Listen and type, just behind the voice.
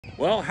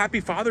Well,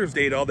 happy Father's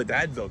Day to all the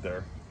dads out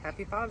there.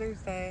 Happy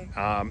Father's Day.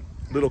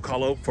 Little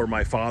call out for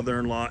my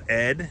father-in-law,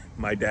 Ed,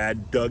 my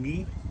dad,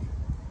 Dougie,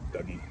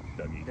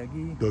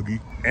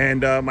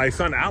 and my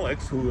son,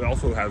 Alex, who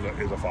also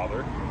is a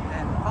father.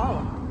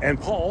 And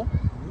Paul.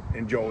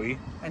 And Joey.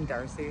 And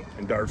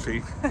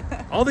Darcy.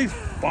 All these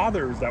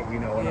fathers that we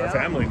know in our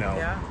family now.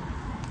 Yeah.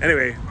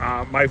 Anyway,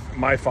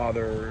 my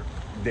Father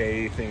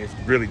Day thing is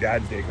really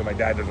Dad's Day because my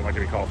dad doesn't like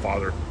to be called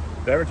father.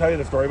 Did I ever tell you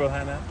the story about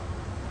Hannah?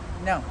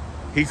 No.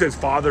 He says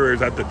father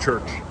is at the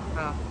church.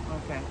 Oh,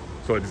 okay.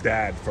 So it's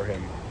dad for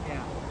him.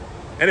 Yeah.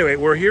 Anyway,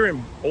 we're here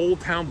in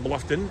Old Town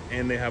Bluffton,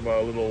 and they have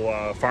a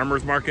little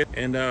farmer's market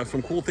and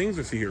some cool things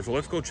to see here. So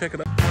let's go check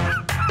it out.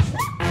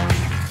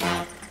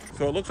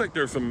 So it looks like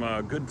there's some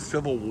good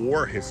Civil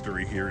War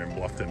history here in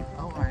Bluffton.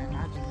 Oh, I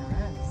imagine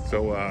there is.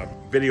 So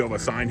video of a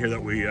sign here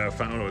that we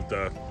found with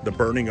the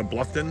burning of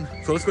Bluffton.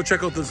 So let's go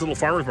check out this little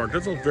farmer's market.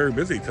 This looks very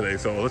busy today.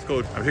 So let's go.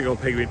 I think it'll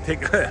probably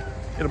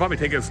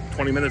take us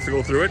 20 minutes to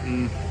go through it,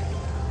 and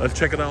let's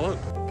check it all out.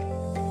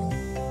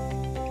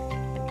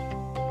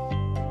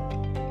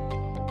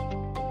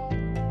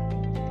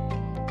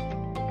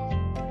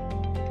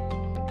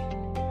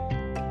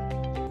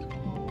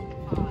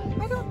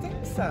 I don't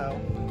think so.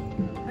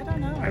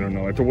 I don't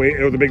know. It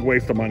was a big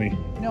waste of money.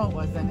 No, it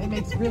wasn't. It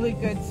makes really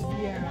good.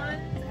 Yeah.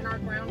 And our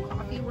ground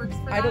coffee works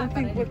for that. I don't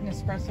think with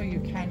Nespresso you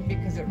can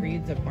because it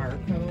reads a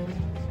barcode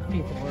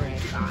before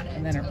it. Got it.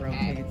 And then it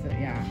rotates it.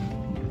 Yeah.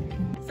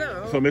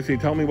 So Missy,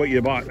 tell me what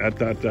you bought at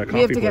that coffee place. We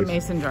have to get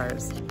mason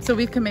jars. So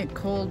we can make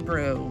cold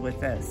brew with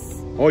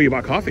this. Oh, you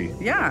bought coffee?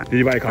 Yeah. Did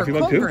you buy a coffee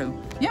mug too?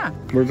 Brew. Yeah.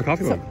 Where's the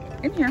coffee mug?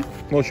 In here.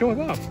 Well, show it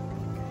off.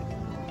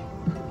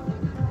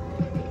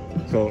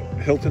 So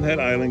Hilton Head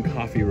Island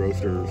coffee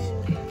roasters.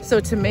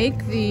 So to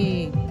make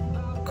the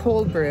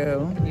cold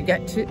brew, you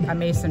get a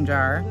mason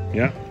jar.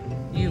 Yeah.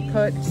 You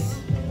put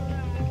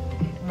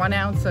 1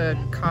 ounce of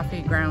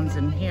coffee grounds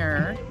in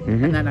here,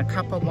 and then a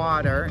cup of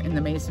water in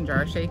the mason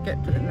jar. Shake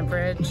it, put it in the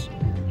fridge,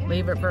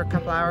 leave it for a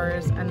couple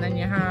hours, and then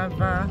you have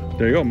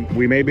there you go.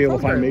 We may be able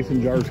to find brew.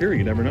 mason jars here.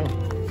 You never know.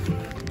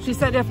 She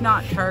said if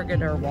not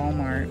Target or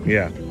Walmart.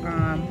 Yeah.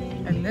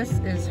 And this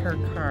is her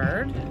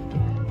card.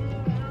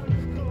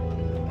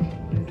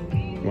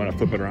 You want to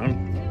flip it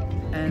around?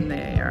 And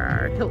they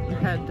are Hilton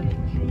Head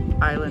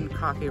Island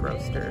coffee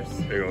roasters.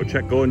 There you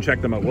go. Go and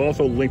check them out. We'll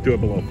also link to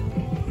it below.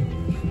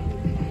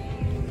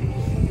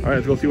 All right,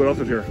 let's go see what else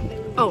is here.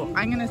 Oh,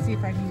 I'm gonna see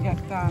if I can get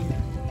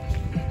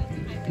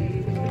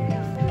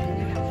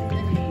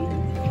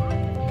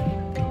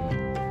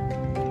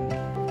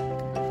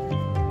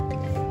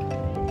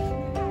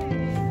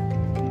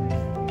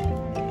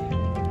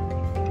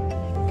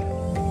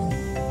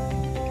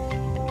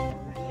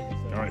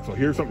All right, so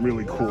here's something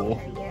really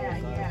cool.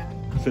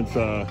 Since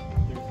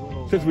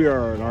we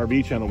are an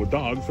RV channel with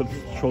dogs, let's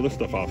show this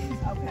stuff off.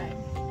 Okay.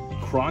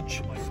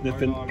 Crotch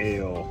Sniffin'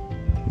 Ale.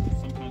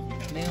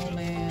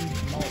 mailman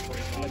malt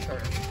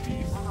liquor.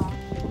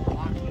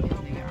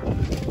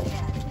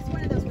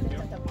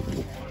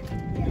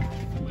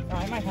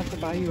 I might have to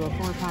buy you a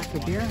 4-pack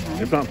of beer, huh?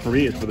 It's not for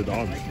me, it's for the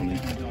dogs.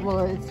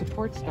 Well, it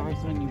supports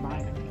dogs when you buy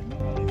it.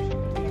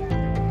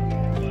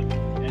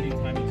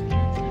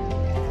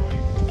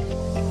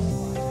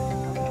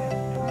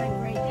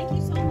 Great. Thank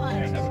you so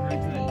much.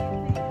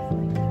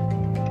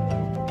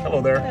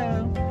 Hello there.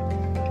 Hello.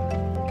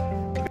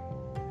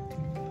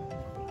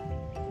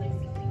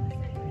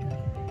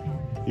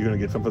 You gonna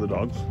get some for the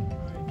dogs?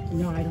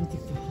 No, I don't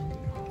think so.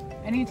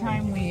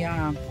 Anytime we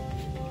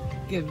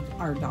give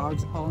our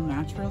dogs all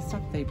natural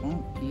stuff, they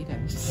won't eat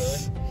it.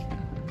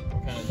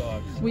 What kind of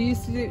dogs? We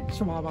used to do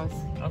Chihuahuas.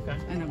 Okay.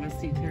 And a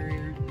Musty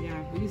Terrier.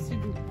 Yeah, we used to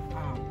do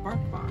Bark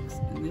Box,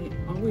 and they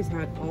always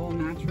had all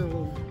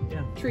natural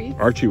treats.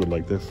 Archie would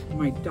like this.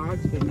 My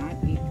dogs would not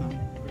eat them.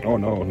 Oh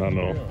no, no.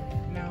 No.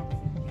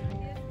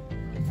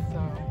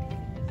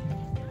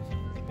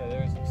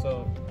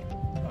 So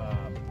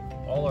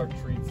all our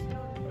treats,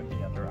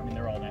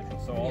 they're all natural.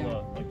 So all the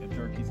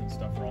jerkies and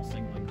stuff are all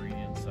single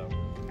ingredients. So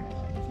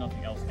there's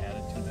nothing else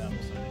added to them.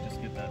 So they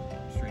just get that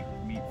straight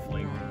meat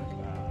flavor.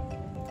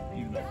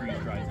 Even the freeze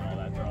dries and all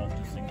that, they're all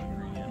just single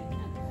ingredient.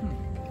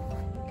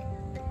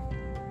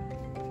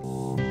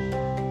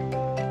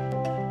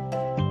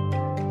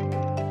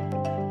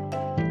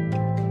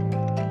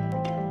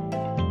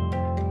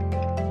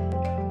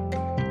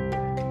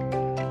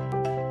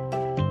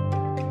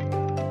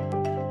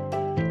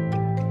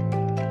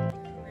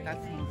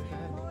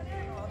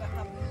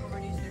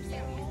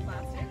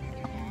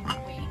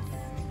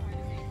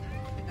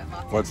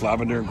 What's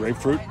lavender and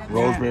grapefruit?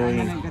 Rosemary.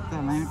 I'm gonna get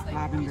the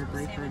lavender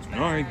grapefruit.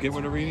 All right, get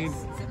whatever you need.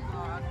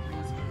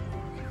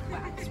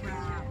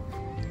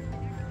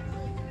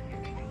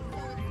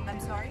 I'm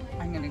sorry?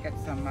 I'm gonna get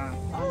some.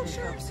 Oh,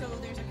 sure. So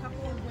there's a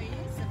couple of ways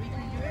that we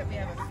can do it. We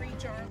have a free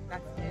jar.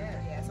 That's it.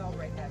 Yes, I'll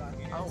write that on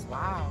here. Oh,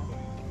 wow.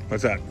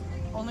 What's that?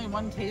 Only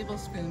 1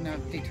 tablespoon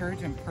of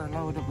detergent per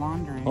load of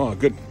laundry. Oh,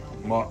 good.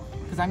 Well,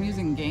 Because I'm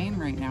using Gain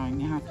right now, and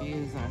you have to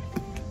use a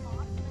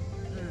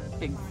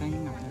big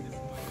thing of it.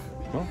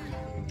 well,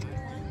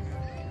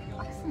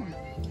 Awesome.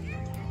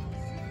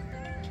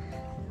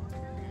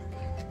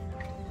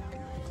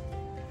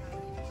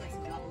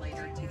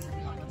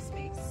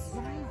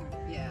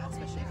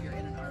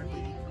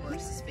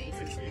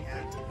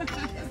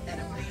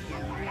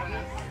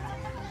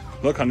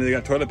 Look, honey, they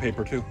got toilet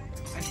paper too.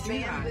 I see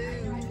that.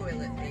 Bamboo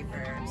toilet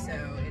paper, so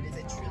it is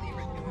a truly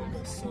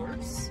renewable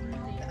source.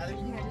 The other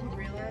thing I didn't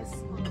realize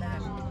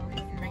that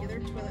regular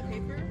toilet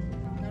paper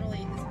not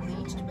only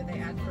is bleached, but they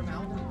add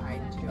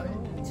formaldehyde to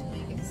it to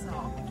make it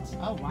soft.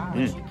 Oh, wow.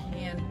 Which you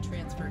can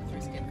transfer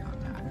through skin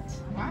contact.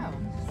 Wow.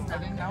 I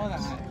didn't know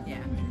that.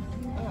 Yeah.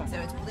 Oh. So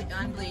it's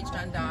unbleached,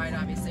 undyed,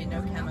 obviously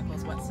no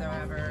chemicals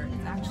whatsoever.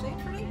 It's actually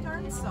pretty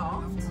darn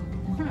soft.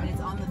 I mean,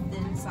 it's on the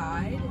thin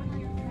side,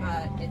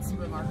 but it's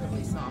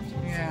remarkably soft.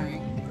 Yeah.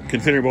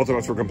 Considering both of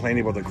us were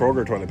complaining about the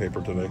Kroger toilet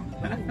paper today.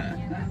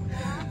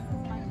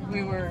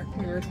 We were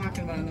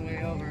talking about it on the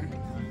way over.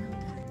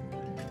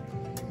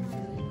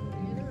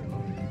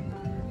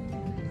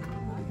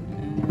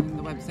 And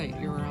the website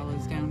URL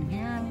is down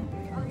here.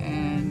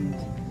 And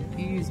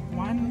you use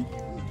 1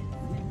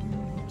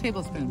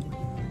 tablespoon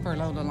for a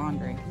load of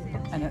laundry.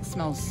 And it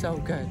smells so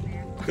good.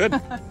 Good.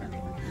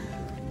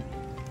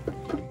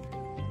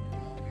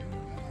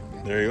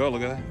 There you go,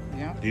 look at that.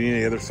 Yeah. Do you need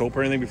any other soap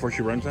or anything before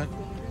she runs that?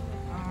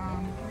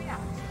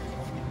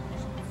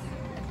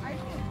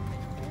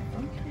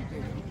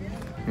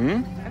 I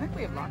think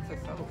we have lots of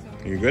soap.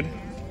 You good?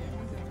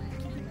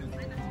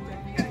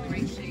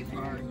 Great shape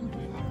art.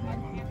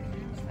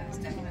 That's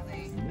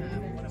definitely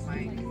one of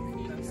my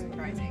most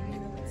surprising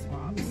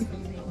swaps.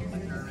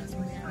 Like nervous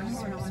when you first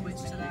sort of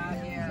switched to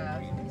that.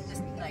 Yeah,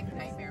 just like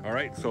nightmare. All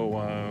right,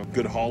 so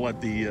good haul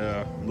at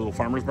the little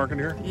farmer's market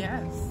here.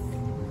 Yes.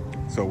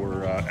 So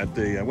we're at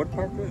the, what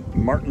park?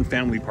 Martin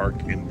Family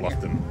Park in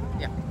Bluffton.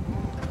 Yeah.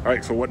 All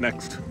right, so what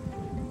next?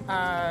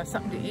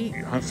 Something to eat.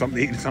 Something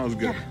to eat sounds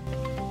good. Yeah.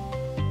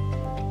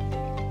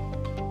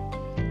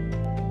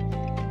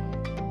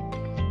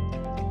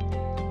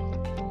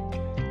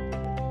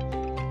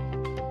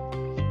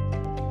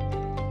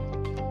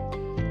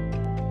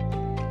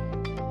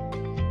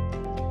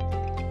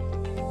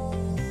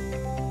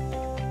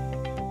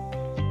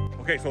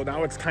 Okay, so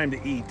now it's time to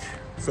eat.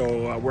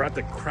 So we're at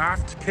the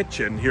Craft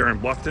Kitchen here in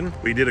Bluffton.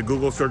 We did a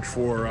Google search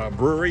for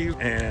brewery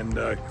and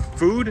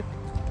food,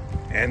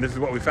 and this is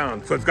what we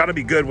found. So it's got to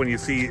be good when you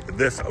see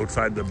this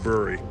outside the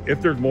brewery.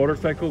 If there's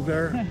motorcycles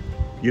there,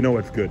 you know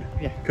it's good.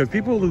 Yeah. Because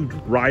people who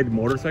ride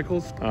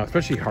motorcycles,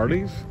 especially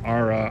Harleys,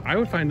 are I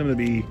would find them to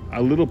be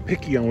a little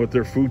picky on what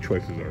their food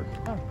choices are.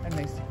 Oh, and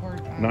they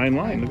support 9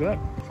 Line, look at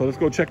that. So let's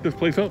go check this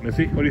place out,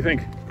 Missy. What do you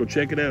think? Go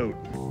check it out.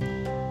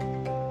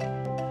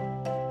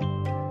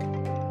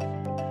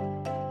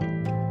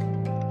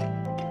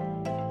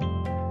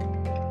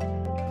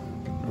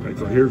 Alright,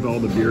 so here's all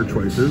the beer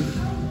choices.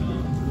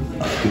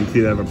 You can see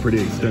they have a pretty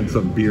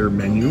extensive beer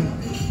menu.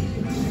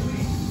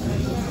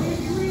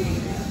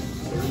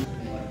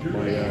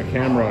 My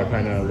camera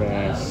kind of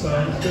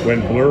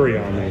went blurry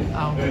on me.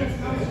 Oh.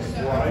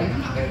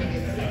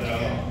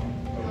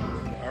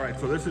 Alright,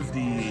 so this is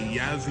the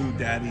Yazoo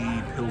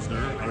Daddy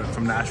Pilsner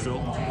from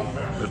Nashville.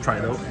 Let's try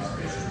it out.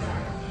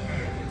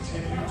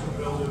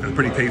 It's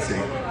pretty tasty.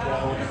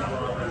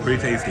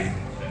 Pretty tasty.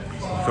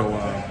 So,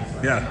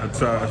 yeah,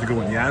 that's a good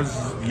one.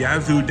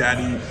 Yazoo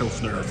Daddy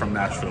Pilsner from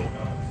Nashville.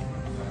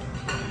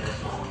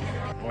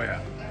 Oh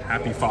yeah,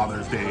 happy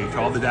Father's Day to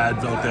all the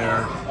dads out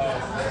there.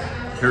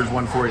 Here's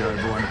one for you,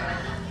 everyone.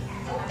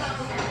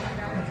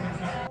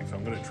 So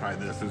I'm gonna try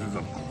this. This is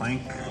a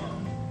plank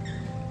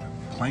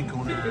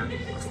owner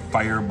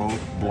Fireboat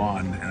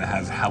Blonde, and it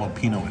has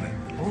jalapeno in it.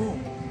 Oh.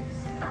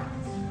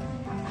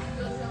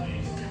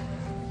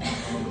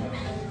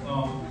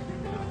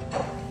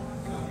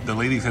 The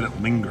lady said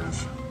it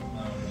lingers.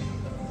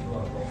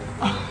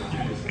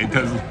 It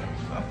does.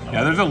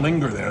 Yeah, there's a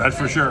linger there, that's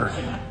for sure.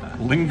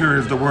 Linger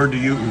is the word to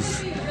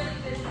use.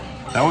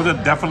 That was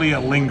definitely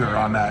a linger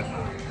on that. I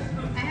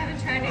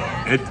haven't tried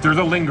it yet. There's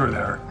a linger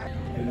there.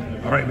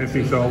 All right,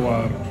 Missy,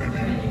 so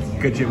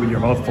get you with your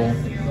mouth full.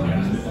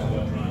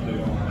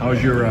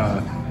 How's your,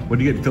 what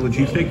do you get, Philly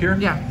cheesesteak here?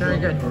 Yeah, very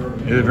good.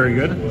 Is it very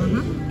good?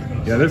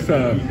 Mm-hmm. Yeah, this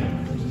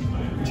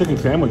chicken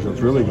sandwich looks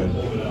really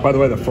good. By the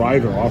way, the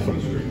fries are awesome.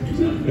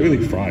 Look at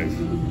these fries.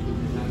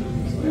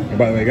 And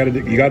by the way,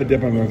 you gotta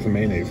dip them in some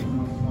mayonnaise.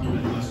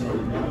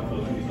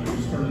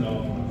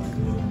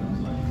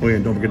 Oh yeah,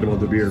 and don't forget about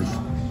the beers.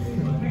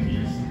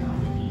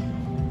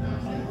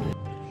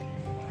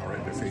 All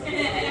right, Missy.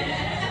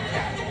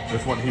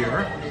 This one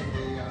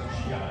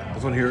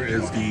here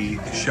is the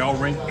Shell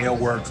Rink Ale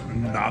Works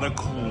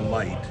Nautical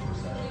Light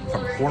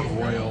from Port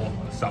Royal,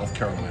 South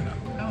Carolina.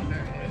 Oh,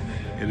 very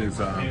good. It is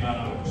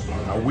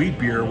a wheat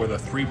beer with a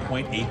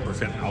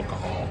 3.8%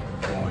 alcohol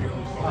volume.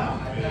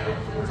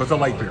 So it's a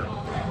light beer.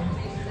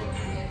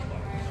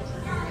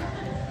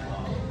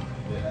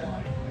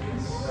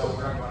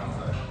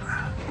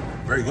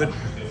 Very good.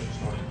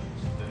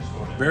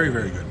 Very,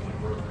 very good.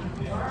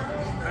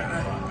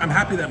 I'm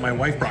happy that my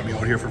wife brought me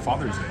out here for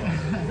Father's Day.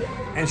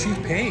 And she's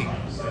paying.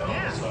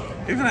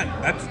 Yeah. Isn't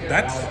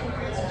that's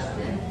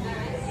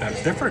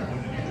different.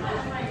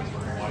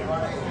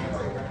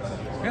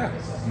 Yeah.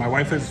 My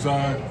wife is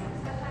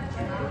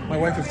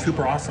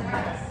super awesome.